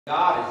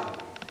God is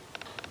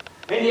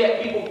there. And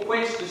yet people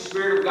quench the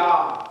Spirit of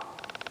God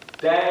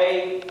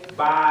day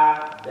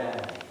by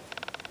day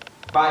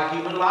by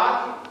human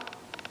logic.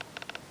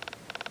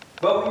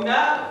 But we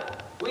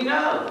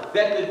know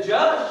that the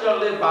just shall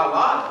live by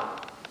logic.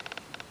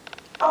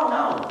 Oh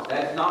no,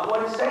 that's not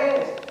what it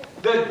says.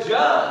 The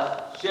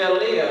just shall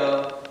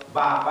live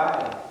by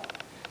faith.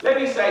 Let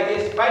me say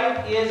this,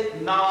 faith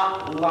is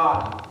not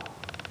logic.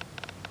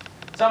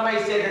 Somebody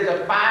said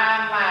there's a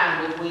fine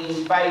line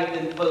between faith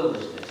and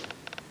foolishness.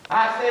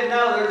 I said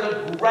no, there's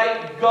a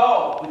great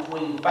gulf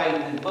between faith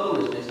and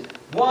foolishness.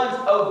 One's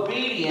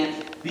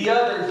obedience, the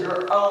other's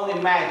your own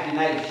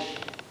imagination.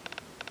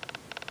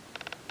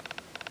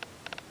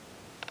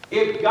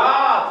 If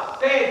God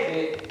says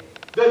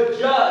it, the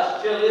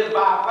just shall live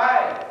by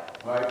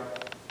faith. Right?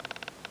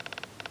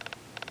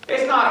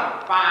 It's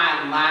not a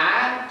fine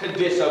line to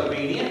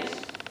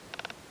disobedience.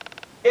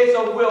 It's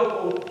a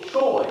willful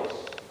choice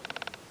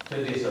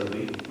to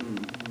disobedience.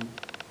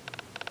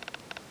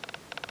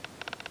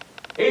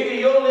 Either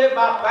you'll live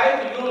by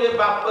faith or you'll live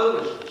by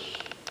foolishness.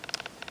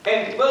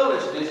 And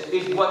foolishness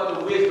is what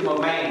the wisdom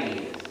of man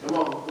is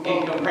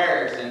in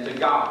comparison to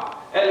God.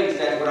 At least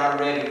that's what I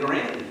read in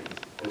Corinthians.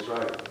 That's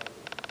right.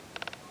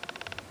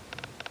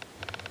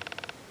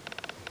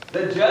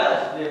 The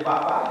just live by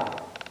faith.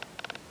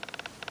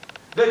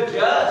 The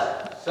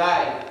just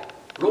say,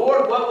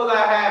 Lord, what will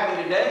thou have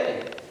me to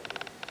do?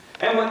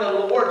 And when the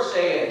Lord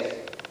says,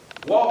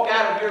 walk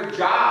out of your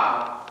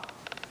job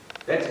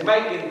that's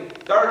making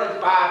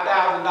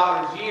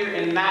 $35,000 a year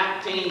in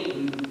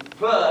 19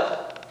 plus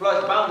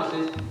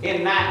bonuses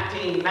in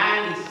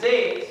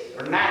 1996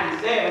 or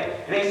 97,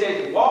 and he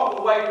says, walk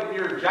away from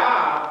your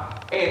job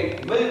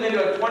and move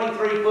into a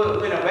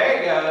 23-foot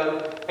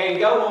Winnebago and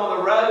go on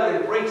the road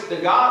and preach the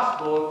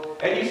gospel,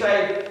 and you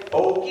say,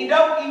 okie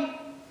dokie.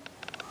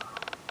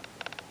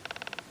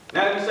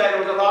 Now you say there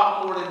was a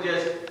lot more than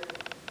just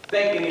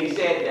thinking he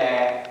said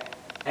that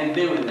and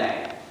doing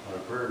that.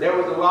 There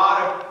was a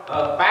lot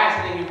of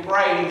fasting and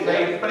praying and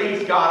saying,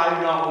 please God, I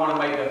do not want to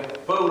make a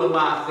fool of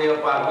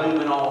myself by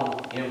moving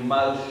on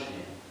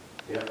emotion.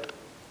 Yep.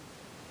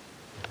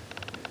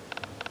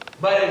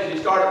 But as you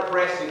start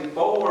pressing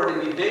forward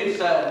and you do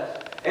so,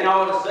 and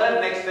all of a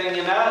sudden, next thing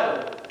you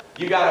know,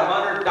 you got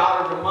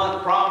 $100 a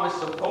month promise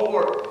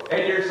support,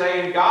 and you're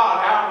saying,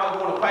 God, how am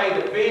I going to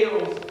pay the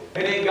bills?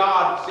 And then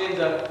God sends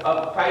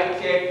a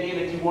paycheck in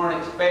that you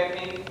weren't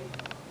expecting.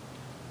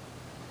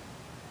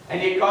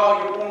 And you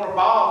call your former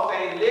boss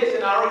saying,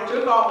 listen, I already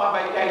took all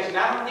my vacation. I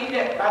don't need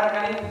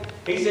that.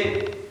 He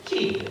said,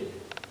 keep it.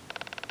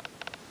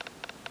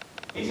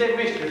 He said,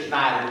 Mr.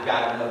 Snyder's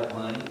got enough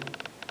money.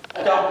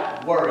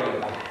 Don't worry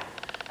about it.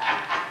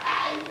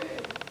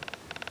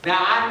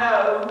 Now I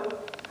know,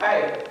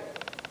 hey,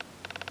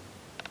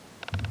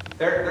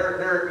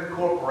 they're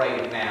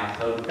incorporated now,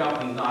 so the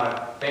company's not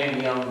a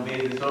family-owned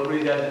business, so it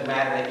really doesn't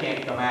matter. They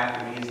can't come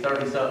after me. It's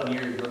 30-something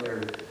years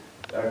later.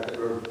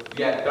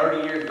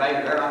 30 years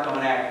later, they're not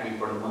coming after me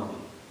for the money.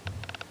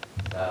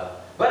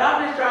 But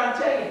I'm just trying to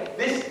tell you,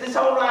 this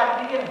whole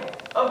idea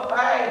of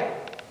faith,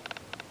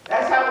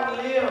 that's how we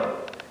live.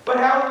 But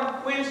how do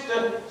we quench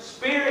the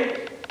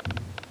Spirit?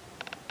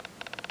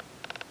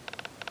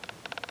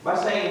 By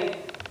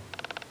saying,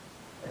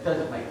 it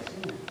doesn't make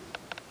sense.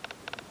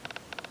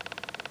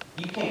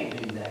 You can't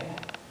do that.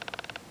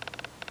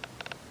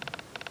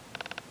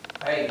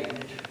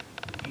 Hey,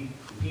 if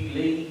you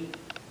leave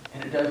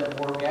and it doesn't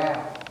work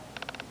out,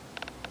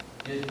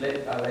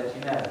 I'll let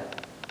you know.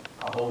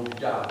 I'll hold your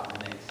job for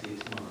the next 6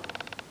 months.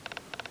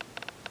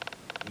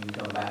 You can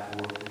come back to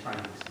work at the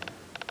training center.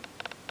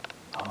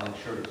 I'll make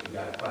sure that you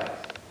got a place.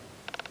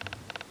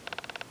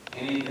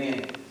 And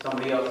then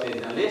somebody else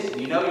says, now listen,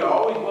 you know you're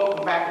always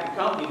welcome back to the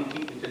company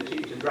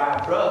to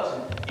drive trucks,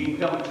 and you can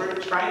become a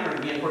church trainer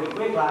again pretty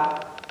quick,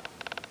 like.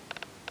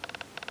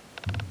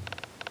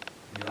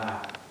 You're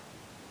like.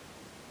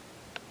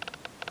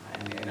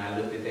 And I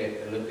looked at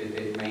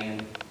that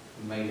man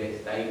who made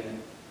that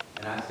statement,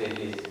 and I said,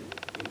 listen,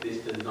 if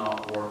this does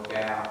not work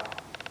out,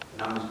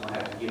 then I'm just going to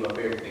have to give up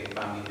everything if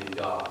I'm going to do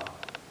God.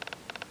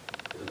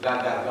 Because if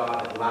I've got a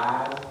God that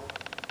lies,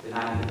 then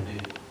I need to do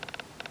it.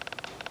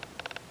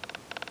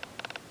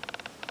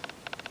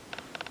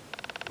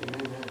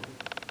 Amen.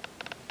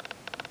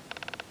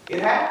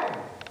 It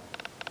happened.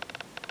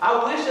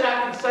 I wish that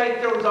I could say that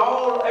there was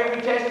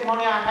every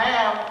testimony I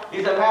have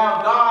is of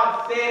how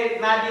God said it,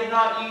 and I did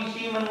not use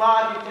human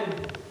logic to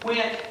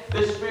quench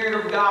the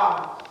Spirit of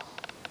God.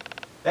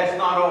 That's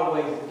not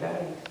always the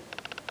case.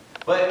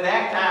 But in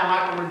that time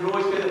I can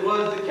rejoice because it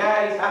was the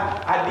case.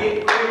 I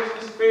did quench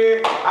the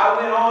Spirit. I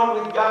went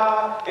on with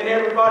God, and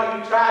everybody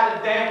who tried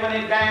to dampen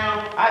it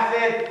down, I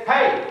said,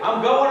 hey,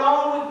 I'm going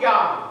on with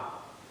God.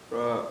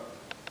 Right.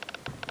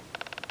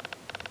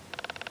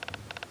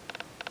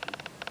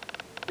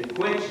 The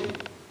quenching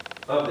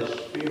of the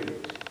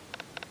Spirit.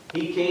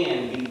 He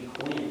can be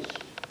quenched.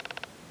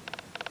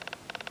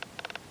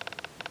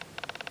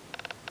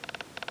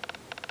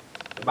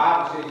 The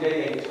Bible says that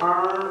they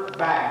turned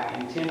back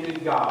and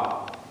tempted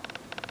God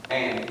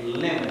and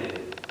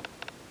limited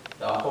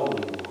the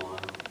Holy One.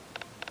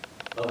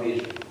 of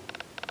Israel.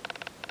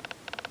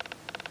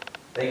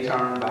 They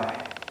turned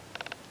back.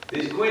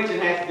 This quenching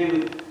has to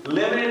do with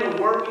limiting the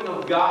working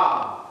of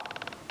God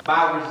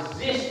by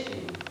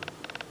resisting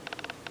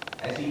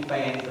as He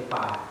fans the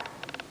fire.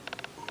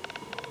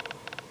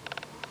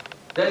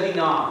 Does He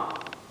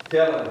not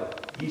tell them,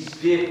 you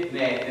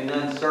stiff-necked and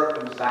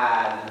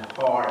uncircumcised and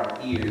hard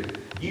of ears,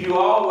 you do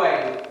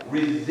always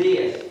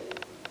resist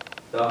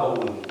the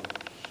Holy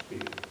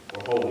Spirit,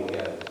 or Holy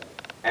Ghost,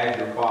 as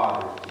your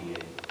fathers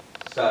did,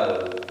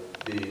 so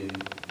do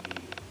ye.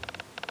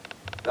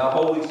 The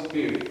Holy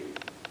Spirit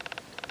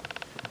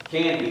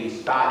can be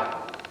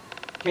stifled,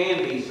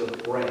 can be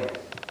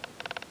suppressed.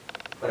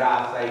 But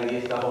I say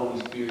this, the Holy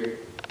Spirit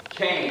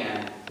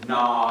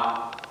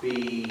cannot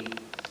be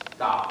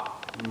stopped.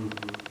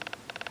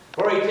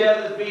 For He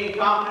tells us, being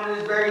confident in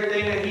this very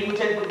thing, that He which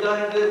has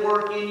begun a good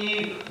work in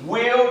you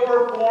will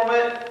perform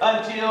it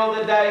until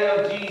the day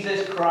of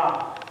Jesus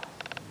Christ.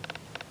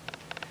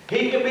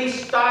 He can be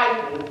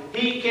stifled,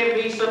 He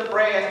can be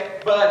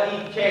suppressed, but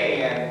He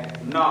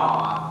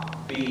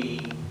cannot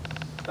be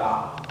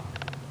stopped.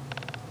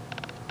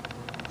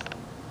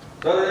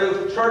 So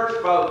those church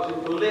folks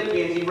in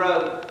Philippians He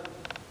wrote,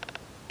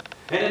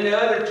 and in the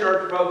other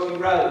church folks He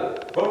wrote,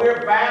 but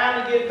we're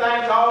bound to give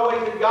thanks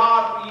always to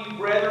God for you,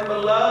 brethren,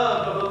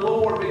 beloved of the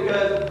Lord,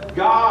 because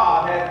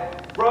God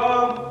hath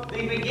from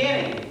the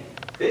beginning.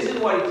 This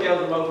is what He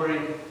tells them over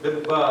in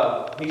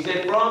the, He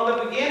said, from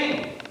the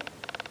beginning.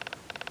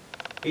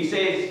 He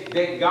says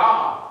that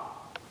God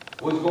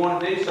was going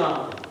to do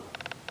something.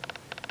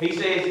 He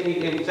says in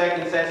 2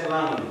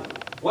 Thessalonians,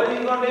 what is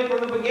He going to do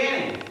from the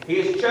beginning?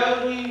 He has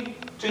chosen you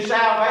to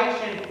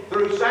salvation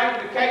through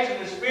sanctification of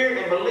the Spirit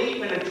and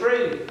belief in the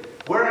truth,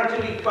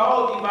 whereunto He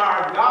called you by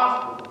our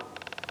gospel,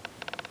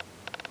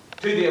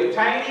 to the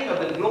obtaining of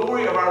the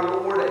glory of our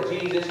Lord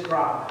Jesus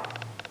Christ.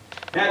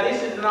 Now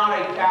this is not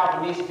a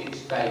Calvinistic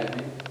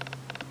statement.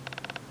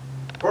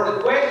 For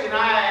the question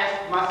I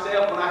asked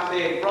myself when I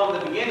said, from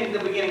the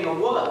beginning of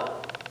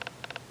what?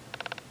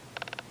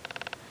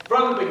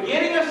 From the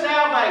beginning of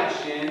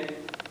salvation,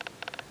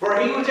 for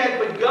He which hath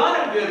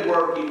begun a good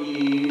work in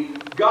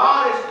you,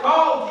 God has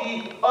called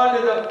you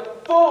unto the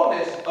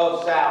fullness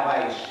of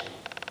salvation.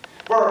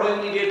 For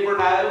whom He did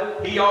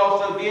foreknow, He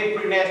also did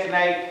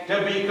predestinate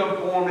to be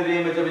conformed to the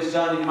image of His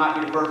Son, that He might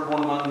be the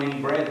firstborn among many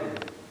brethren.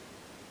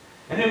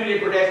 And whom He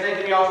did predestinate,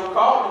 them He also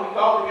called, whom He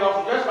called, them He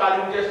also justified,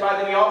 whom He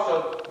justified, them He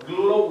also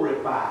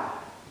glorified.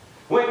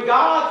 When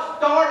God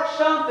starts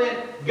something,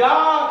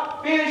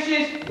 God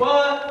finishes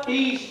what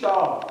He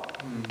started.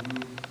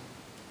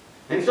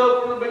 And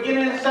so from the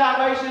beginning of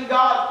salvation,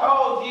 God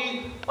called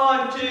you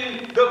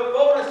unto the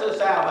fullness of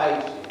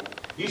salvation.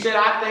 You said,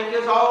 I think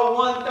it's all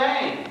one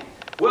thing.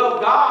 Well,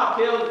 God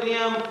tells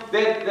them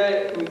that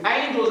the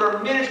angels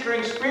are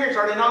ministering spirits.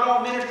 Are they not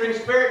all ministering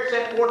spirits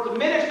set forth to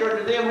minister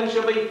to them who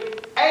shall be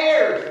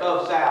heirs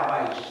of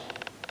salvation?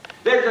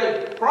 There's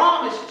a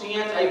promise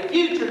tense, a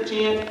future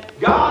tense.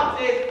 God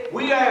says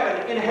we have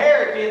an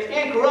inheritance,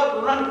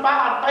 incorruptible,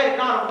 undefiled, faded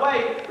not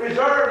away,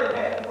 reserved in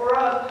heaven for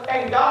us.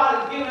 And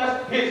God has given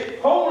us His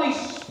Holy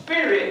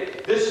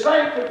Spirit to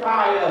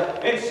sanctify us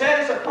and set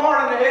us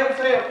apart unto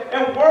Himself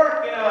and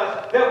work in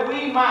us that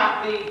we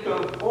might be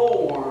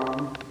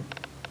conformed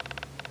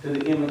to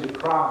the image of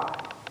Christ.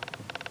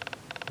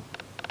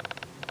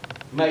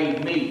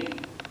 Made me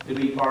to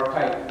be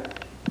partaker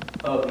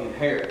of the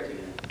inheritance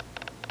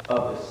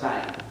of the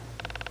saints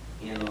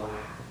in life.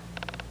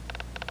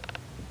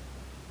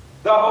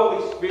 The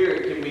Holy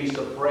Spirit can be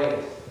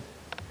suppressed.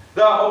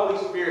 The Holy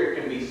Spirit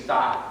can be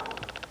stifled.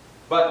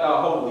 But the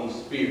Holy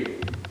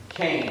Spirit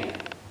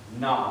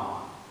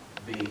cannot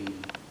be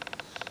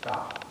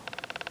stopped.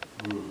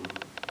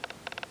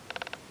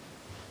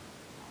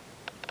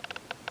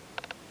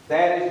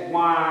 That is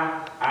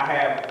why I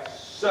have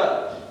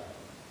such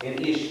an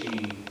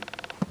issue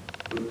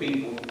with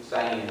people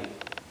saying,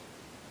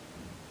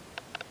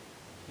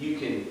 you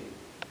can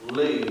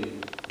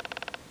lose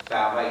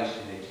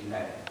salvation that you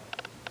have.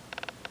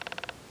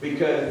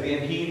 Because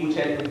then He which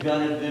hath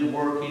begun a good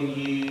work in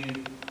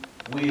you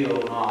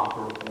will not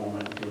perform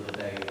it until the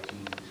day of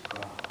Jesus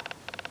Christ.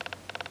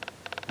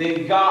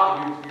 Then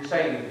God, you're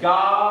saying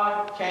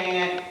God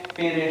can't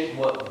finish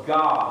what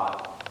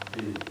God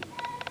did.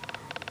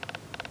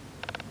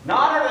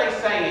 Not are they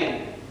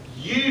saying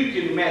you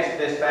can mess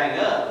this thing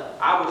up.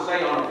 I would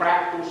say on a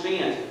practical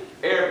sense,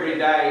 every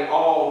day,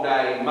 all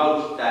day,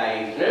 most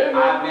days,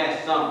 I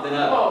mess something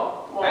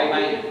up. Come on,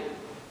 amen.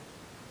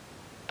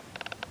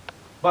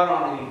 But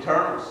on an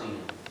eternal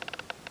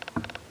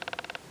sense,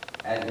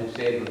 as we've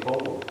said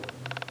before,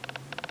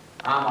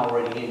 I'm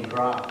already in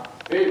Christ.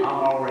 I'm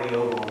already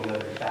over on the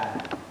other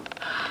side.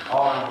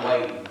 All I'm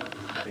waiting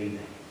is to be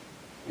there.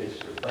 Yes,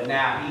 sir. But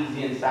now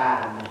He's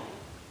inside of me,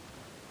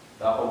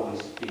 the Holy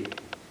Spirit,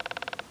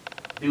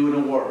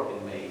 doing a work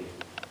in me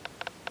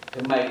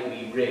to make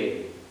me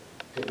ready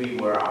to be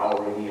where I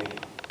already am.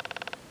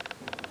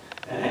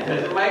 And that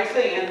doesn't make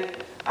sense.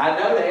 I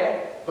know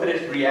that, but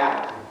it's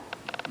reality.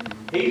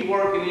 He's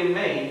working in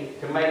me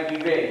to make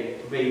me ready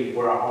to be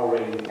where I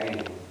already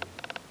am.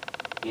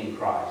 in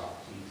Christ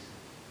Jesus.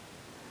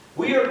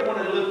 We are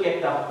going to look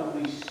at the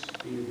Holy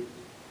Spirit.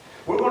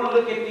 We're going to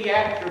look at the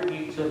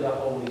attributes of the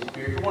Holy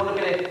Spirit. We're going to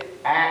look at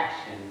the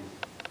actions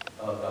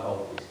of the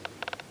Holy Spirit.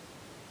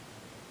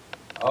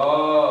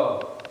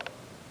 Oh,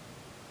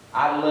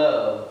 I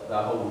love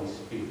the Holy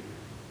Spirit.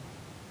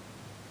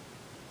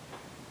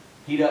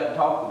 He doesn't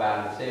talk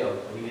about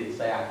himself, but he didn't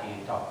say I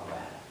can't talk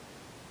about it.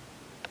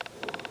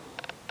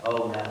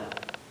 Oh no.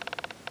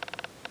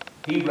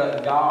 He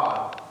brought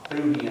God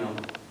through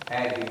him,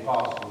 had the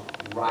apostles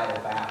write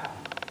about him.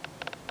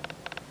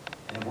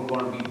 And we're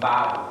going to be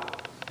Bible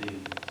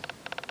students.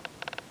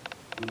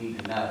 We need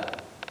to know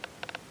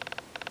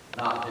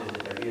not just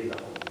that there is a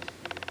Holy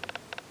Spirit,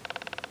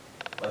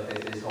 but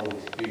that this Holy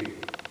Spirit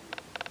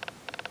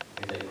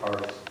is a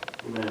person.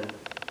 Amen.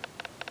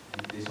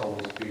 And this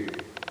Holy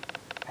Spirit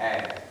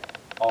has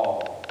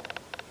all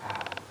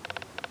power.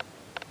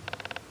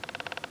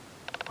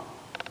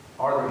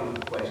 Are there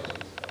any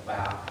questions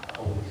about the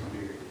Holy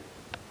Spirit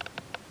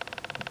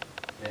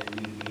that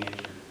need to be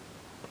answered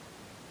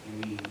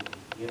immediately?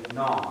 If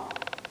not,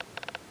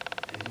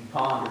 as you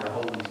ponder the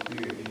Holy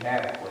Spirit, you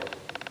have a question.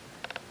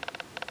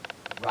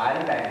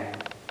 Write it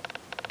down.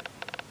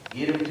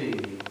 Get them to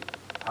me.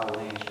 I will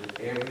answer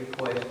every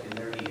question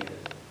there is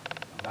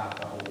about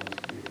the Holy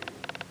Spirit.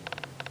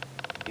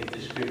 If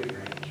the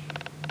Scripture answers.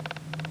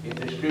 If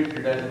the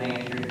Scripture doesn't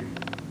answer it,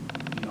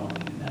 you don't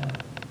need to know.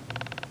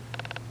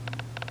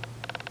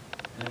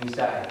 Let me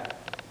say,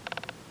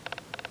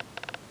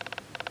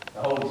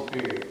 the Holy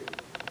Spirit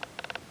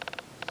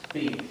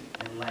speaks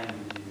in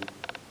languages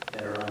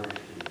that are understood.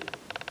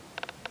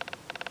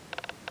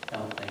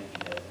 Don't think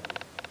he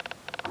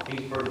doesn't.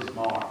 He's pretty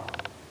smart.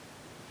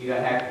 He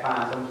doesn't have to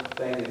find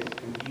something that's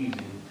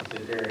confusing to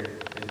sit there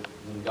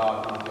when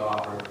God comes to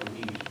offer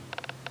confusion.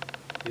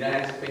 He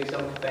doesn't have to speak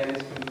something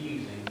that's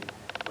confusing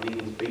when he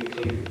can speak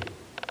clearly.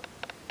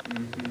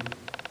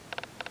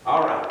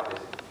 All right.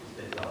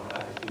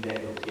 I just need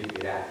that little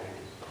tidbit out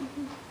there.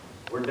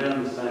 We're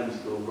done with Sunday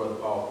school, Brother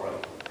Paul,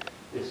 pray.